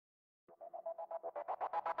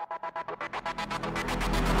Alright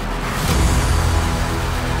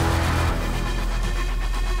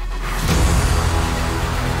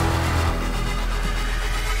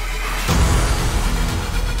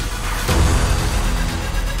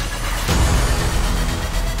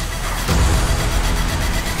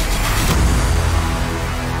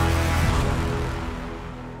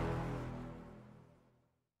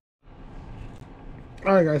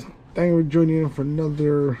guys, thank you for joining in for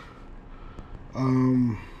another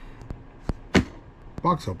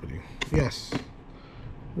box opening. Yes.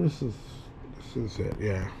 This is it,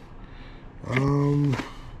 yeah.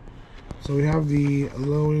 So we have the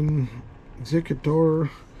Yugioh Executor.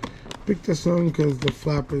 Picked this one because the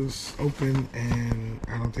flap is open and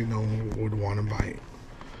I don't think no one would want to buy it.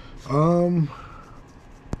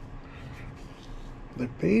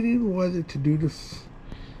 Debated whether to do this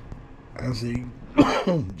as a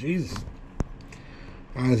oh Jesus,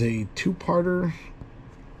 as a two-parter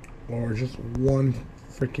or just one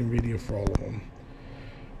freaking video for all of them.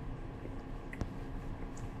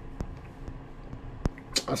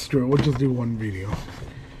 Let's do it. We'll just do one video.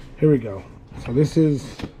 Here we go. So this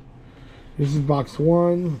is box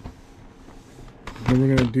one. Then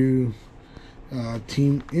we're gonna do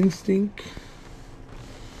Team Instinct,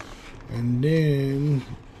 and then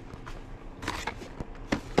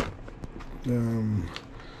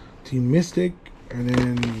Team Mystic, and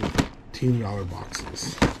then Team Dollar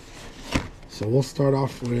boxes. So we'll start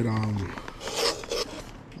off with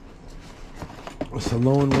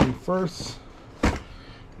Salon one first,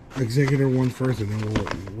 Executor one first, and then we'll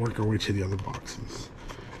work our way to the other boxes.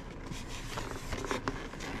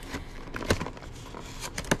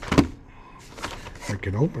 I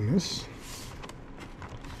can open this.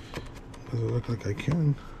 Does it look like I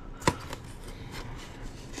can?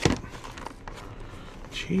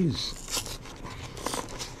 Jeez.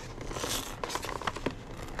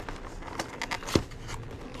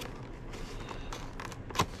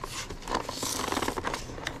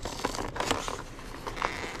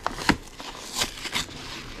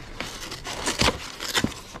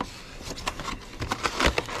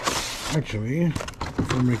 Actually,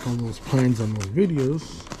 before I make all those plans on those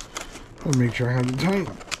videos, I'll make sure I have the time.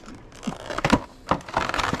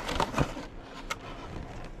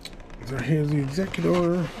 So here's the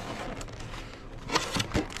Executor.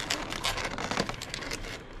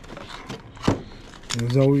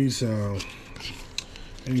 As always,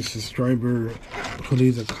 any subscriber who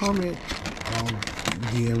leaves a comment, I'll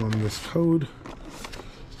DM on this code.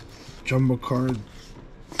 Jumbo card.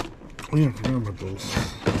 Oh yeah, I forgot about those.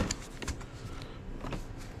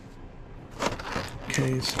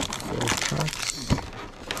 Okay, so 4 packs.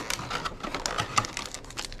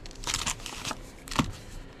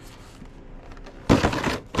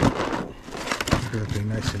 Everything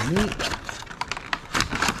nice and neat.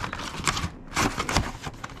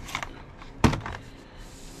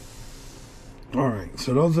 Alright,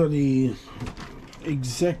 so those are the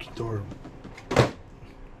Executor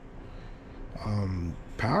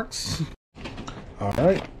packs.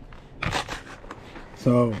 Alright.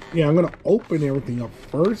 So yeah, I'm gonna open everything up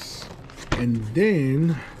first, and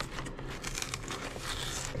then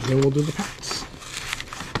we'll do the packs.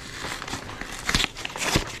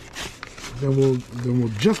 Then we'll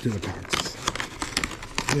just do the packs.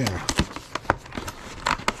 Yeah.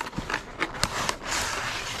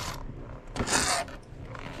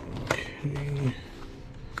 Okay.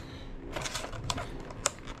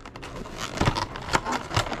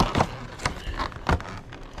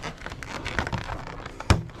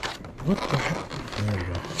 What the heck? There we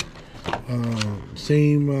go.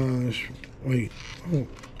 Same, wait.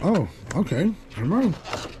 Oh, okay. Never mind.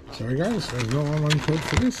 Sorry guys, there's no online code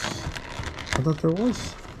for this. I thought there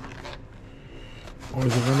was. Or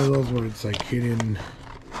is it one of those where it's like hidden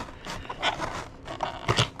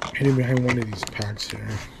behind one of these packs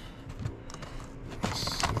here?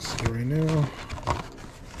 Let's see right now.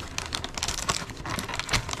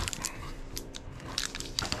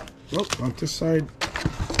 Oh, not this side.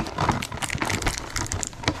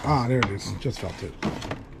 Ah, there it is. Just felt it.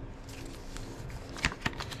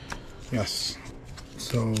 Yes.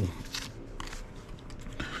 So,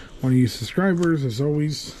 one of you subscribers, as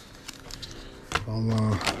always,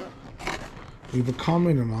 I'll leave a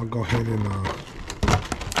comment and I'll go ahead and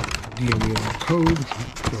DM you a code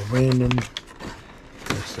to a random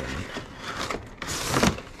person.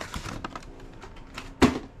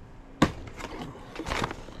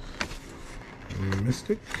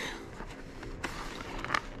 Mystic.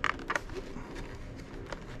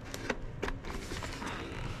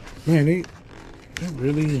 Man, they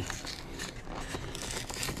really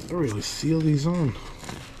seal these on.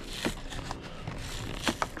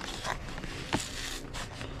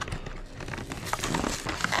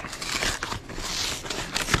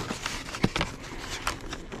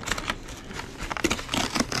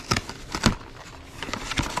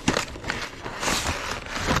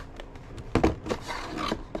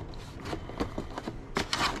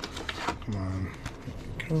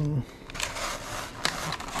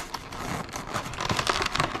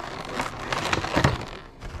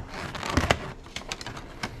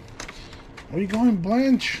 Where are you going,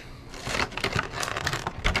 Blanche?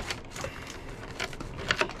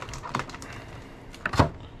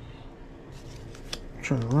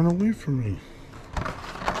 Trying to run away from me.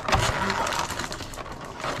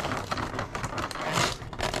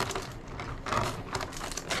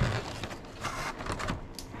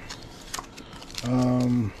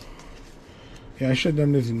 Yeah, I should have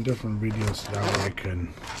done this in different videos so that way I could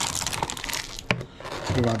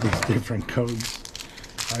give out these different codes.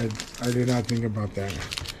 I did not think about that.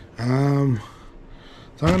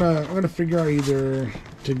 So I'm gonna figure out either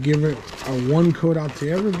to give it a one code out to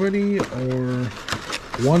everybody or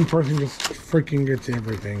one person just freaking gets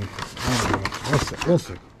everything. I don't know. We'll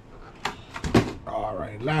see. All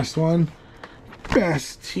right, last one.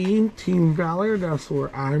 Best team, Team Valor. That's where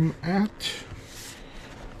I'm at.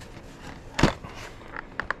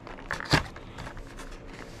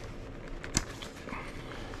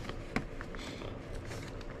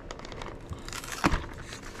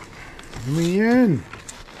 Let me in.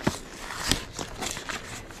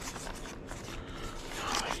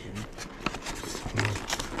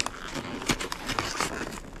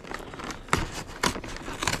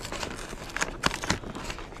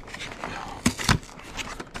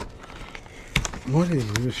 What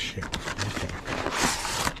is this shit? Okay.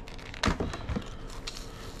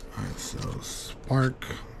 Alright, so Spark.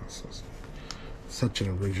 Such an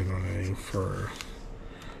original name for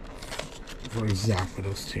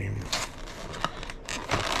Zapdos team.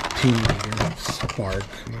 Team leader, Spark.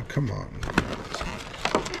 Now, come on.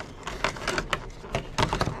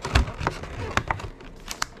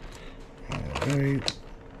 Alright.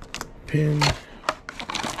 Pin.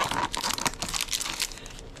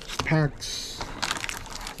 Packs.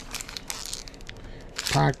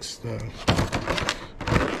 The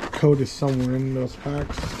code is somewhere in those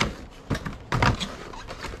packs.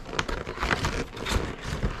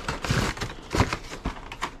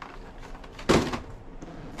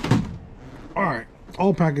 Alright,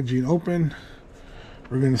 all packaging open.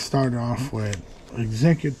 We're going to start off with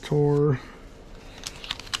Executor.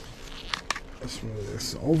 Let's move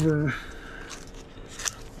this over.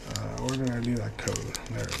 Where did I do that code?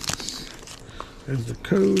 There it is. There's the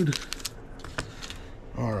code.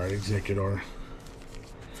 Alright, Executor.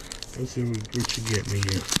 Let's see what you get me,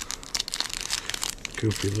 you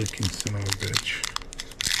goofy looking son of a bitch.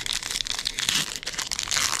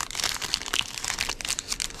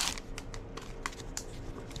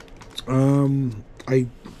 I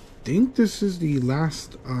think this is the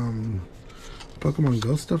last Pokemon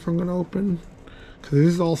Go stuff I'm gonna open, because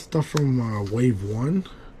this is all stuff from Wave 1.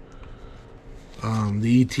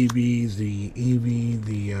 The ETBs, the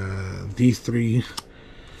EV, these three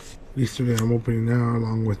that I'm opening now,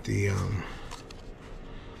 along with the oh,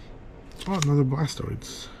 another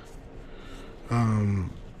Blastoids. Oh,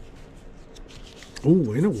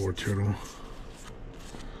 and a War Turtle.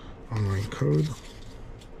 Online code.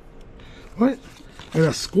 What? And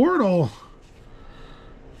a Squirtle.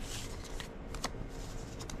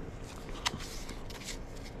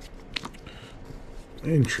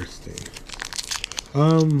 Interesting.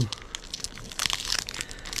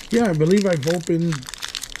 Yeah, I believe I've opened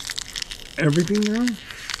everything now.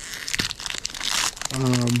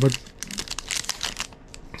 But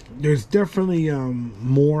there's definitely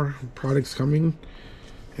more products coming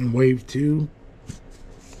in Wave 2.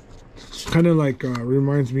 Kind of like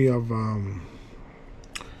reminds me of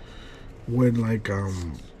when like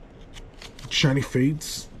Shiny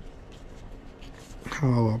Fates.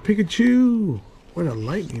 Oh, Pikachu! What a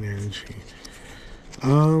lightning energy.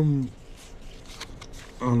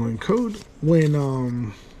 Online code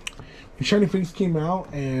when Shiny Fates came out,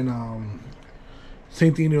 and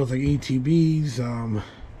same thing, it was like ATBs,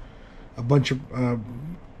 a bunch of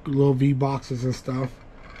little V boxes and stuff.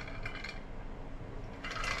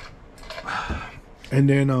 And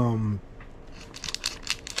then I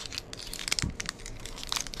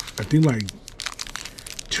think like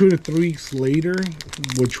 2 to 3 weeks later,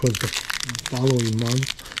 which was the following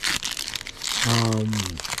month,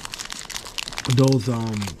 those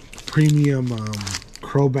premium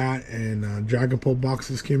Crobat and Dragapult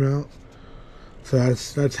boxes came out. So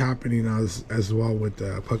that's happening as well with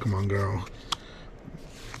Pokemon Go.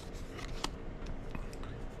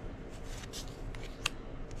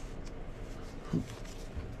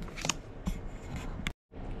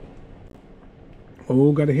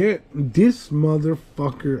 Oh, got a hit. This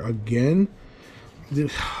motherfucker again.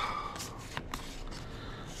 This,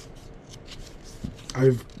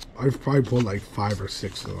 I've probably pulled like 5 or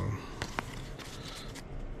 6 of them.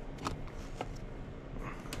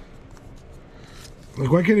 Like,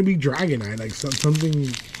 why can't it be Dragonite? Like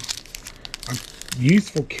something.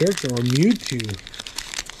 useful character or Mewtwo.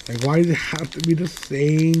 Like, why does it have to be the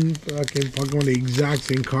same fucking Pokemon, the exact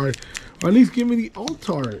same card? Or at least give me the alt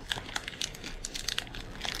art.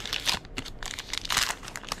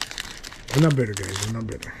 I'm not bitter, guys. I'm not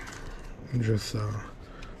bitter. I'm just a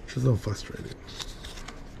little frustrated.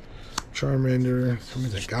 Charmander. That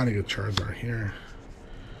means I gotta get Charizard here.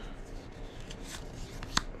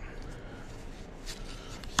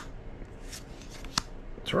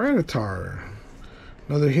 Tyranitar.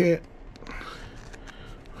 Another hit.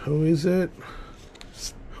 Who is it?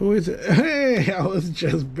 Who is it? Hey, I was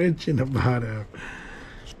just bitching about him.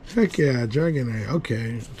 Heck yeah, Dragonite.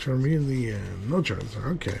 Okay. Charmeleon. No Charizard.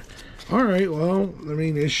 Okay. Alright, well, I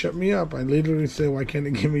mean, it shut me up. I literally said, why can't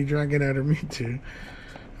it give me Dragonite or Mewtwo?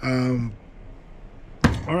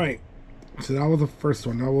 Alright. So that was the first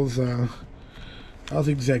one. That was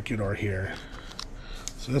Executor here.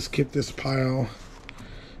 So let's keep this pile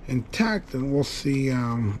intact, and we'll see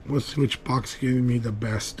which box gives me the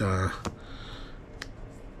best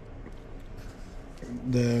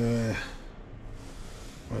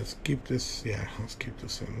let's keep this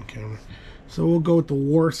in camera. So we'll go with the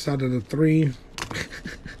worst out of the three.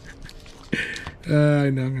 I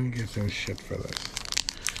know I'm gonna get some shit for this,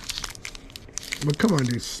 but come on,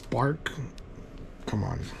 dude. Spark, come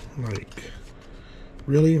on, like,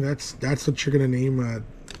 really? That's what you're gonna name a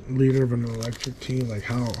leader of an electric team? Like,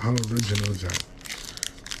 how original is that?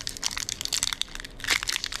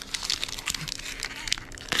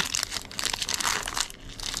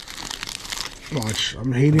 Watch,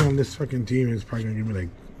 I'm hating on this fucking team. It's probably gonna give me like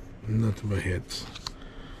nothing but hits.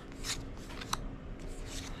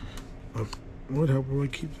 What help will I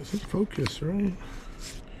keep this in focus, right?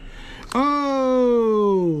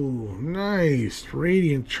 Oh, nice.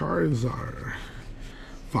 Radiant Charizard.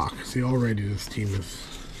 Fuck, see, already this team is...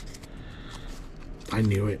 I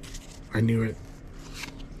knew it. I knew it.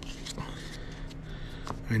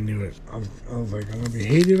 I knew it. I was like, I'm gonna be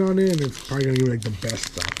hated on it, and it's probably gonna give me like the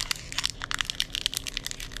best stuff.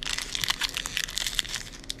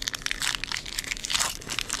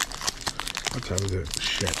 What time is it?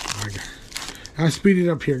 Shit. I speed it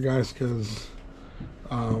up here, guys, because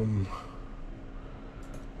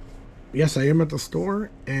yes, I am at the store,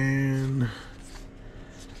 and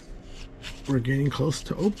we're getting close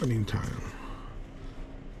to opening time.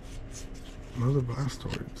 Another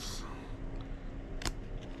Blastoids.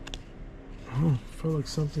 Oh, I felt like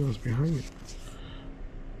something was behind it.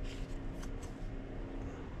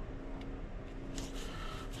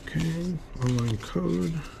 Okay, online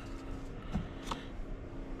code.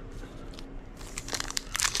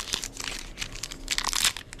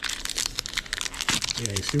 Yeah,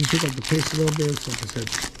 you see him pick up the pace a little bit, so like I said,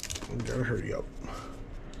 we gotta hurry up.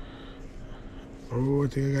 Oh, I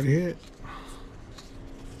think I got a hit.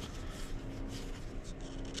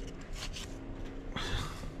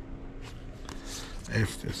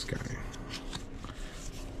 F this guy.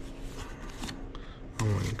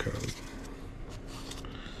 Online code.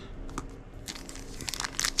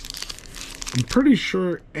 I'm pretty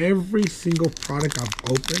sure every single product I've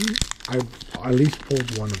opened, I've at least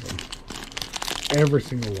pulled one of them. Every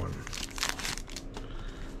single one.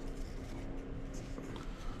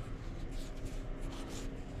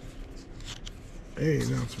 Hey,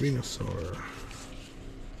 now it's Venusaur.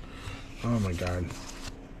 Oh my god.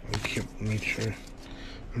 I can't make sure.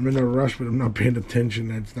 I'm in a rush, but I'm not paying attention.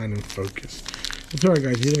 That's not in focus. It's alright,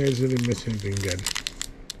 guys. You guys didn't miss anything good.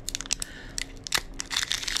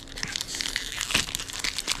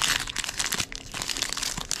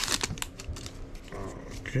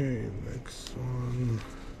 Okay, next one.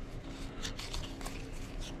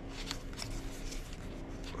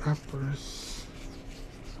 Lapras.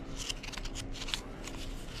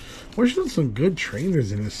 There's still some good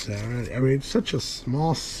trainers in this set. I mean, it's such a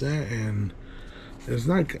small set, and there's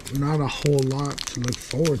not a whole lot to look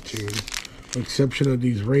forward to, with the exception of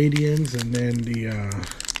these Radiants, and then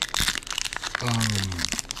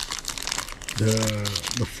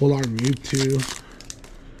the full art Mewtwo.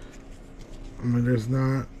 I mean, there's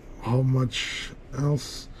not a whole much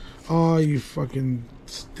else. Oh, you fucking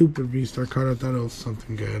stupid V-Star card. I thought it was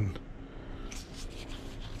something good.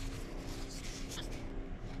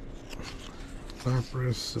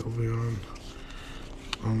 Lapras, Sylveon.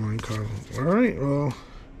 Online card. Alright, well,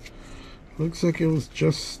 looks like it was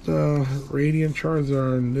just Radiant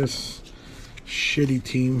Charizard in this shitty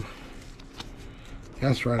team.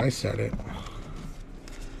 That's right, I said it.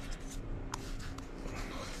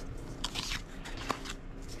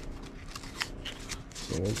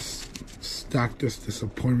 So let's stack this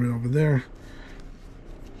disappointment over there.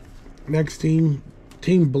 Next team,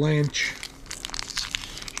 Team Blanche.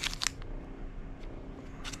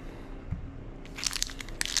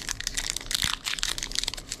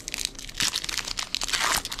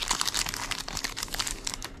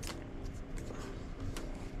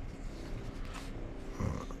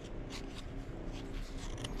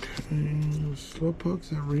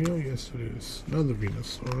 Slowpokes at Rio. Yes, it is. Another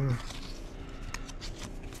Venusaur.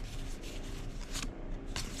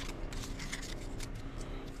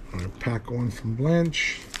 Alright, pack one from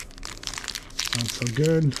Blanche. Not so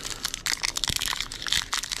good.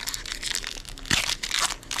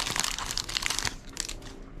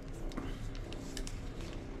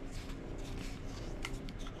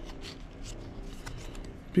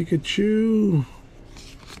 Pikachu.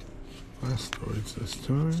 Blastoids this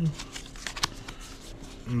time.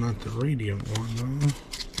 Not the radiant one though.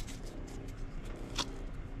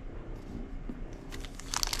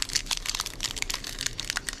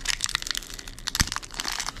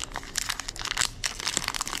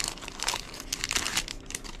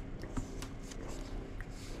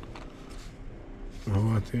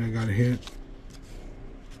 Oh, I think I got a hit.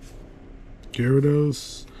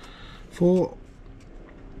 Gyarados. Full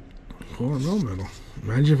no metal.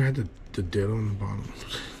 Imagine if I had the ditto on the bottom.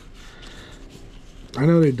 I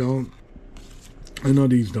know they don't. I know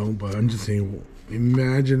these don't, but I'm just saying,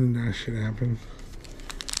 imagine that shit happen.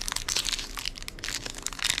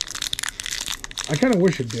 I kind of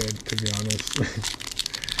wish it did, to be honest.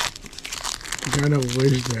 I kind of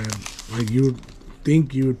wish that, like, you would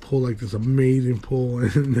think you would pull like this amazing pull,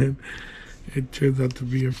 and then it turns out to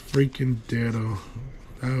be a freaking ditto.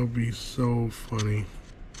 That would be so funny.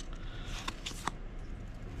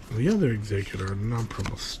 The other Executor,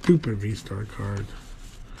 non-promo, stupid V-Star card.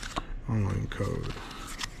 Online code.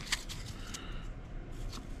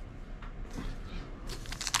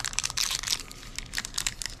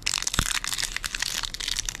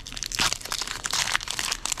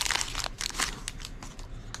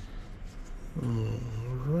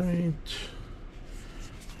 Alright.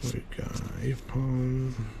 We got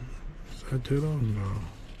Apon. Is that Ditto? No.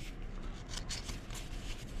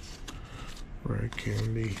 Rare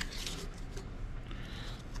candy.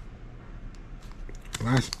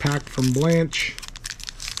 Last pack from Blanche.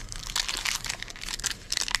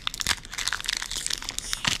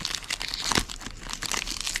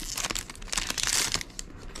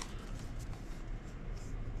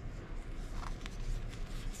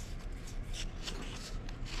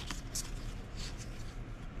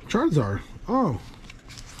 Charizard. Oh,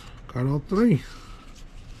 got all three.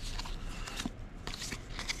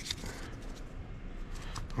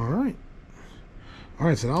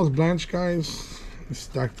 Alright, so that was Blanche, guys. Let's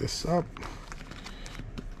stack this up.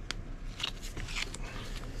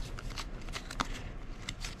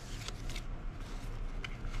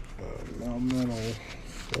 Metal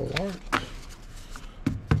full art.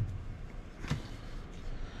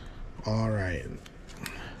 Alright.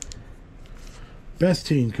 Best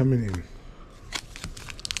team coming in.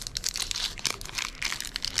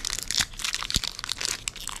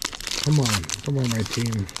 Come on, my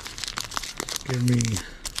team. Give me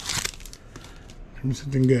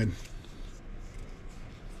something good.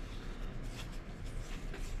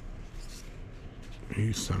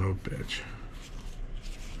 You son of a bitch.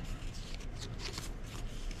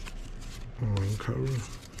 Online cover.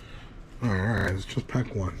 Alright, let's just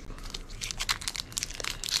pack one.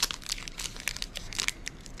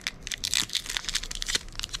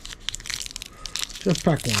 Just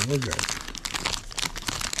pack one, we're good.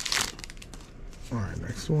 Alright,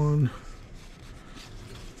 next one.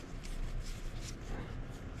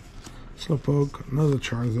 Slowpoke, another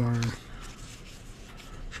Charizard.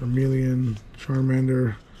 Charmeleon,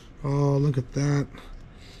 Charmander. Oh, look at that.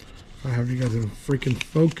 I have you guys in freaking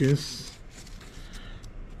focus.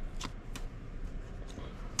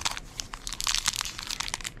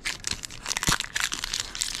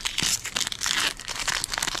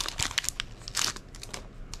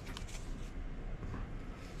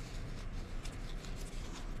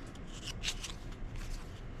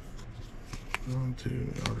 On to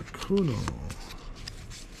Articuno.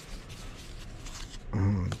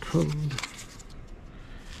 Code.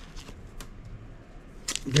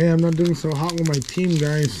 Man, I'm not doing so hot with my team,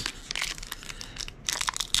 guys.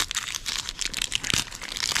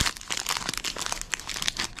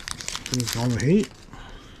 Finish all the hate.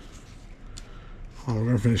 Oh, we're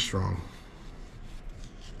gonna finish strong.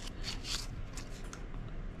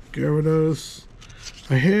 Gyarados.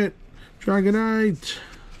 A hit. Dragonite.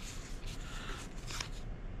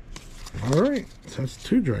 Alright, so that's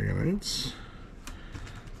two Dragonites.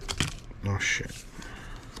 Oh shit.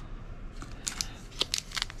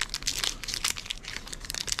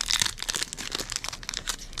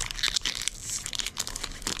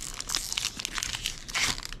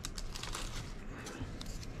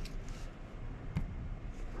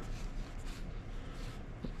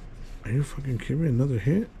 Are you fucking kidding me? Another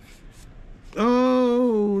hit?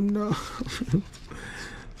 Oh no.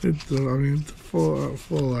 It's it's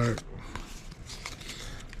full art.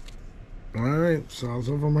 Alright, so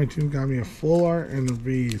far my team got me a full art and a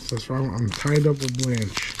beast. That's why I'm tied up with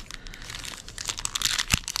Blanche.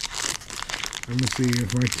 Let me see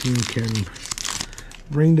if my team can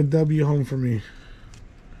bring the W home for me.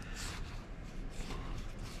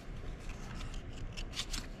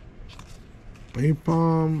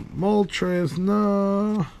 Napalm, Moltres,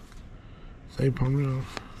 no. Napalm, no.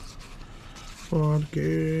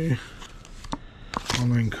 Vodka.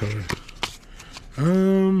 Online code.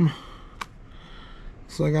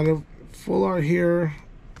 So I got a full art here,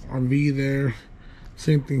 on V there,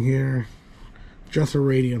 same thing here, just a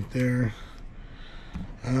radiant there.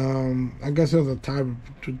 I guess there's a tie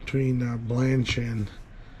between Blanche and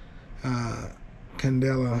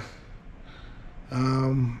Candela.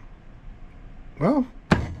 Well,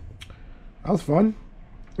 that was fun.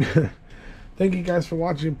 Thank you guys for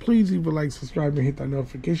watching. Please leave a like, subscribe, and hit that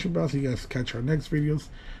notification bell so you guys catch our next videos.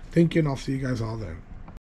 Thank you, and I'll see you guys all then.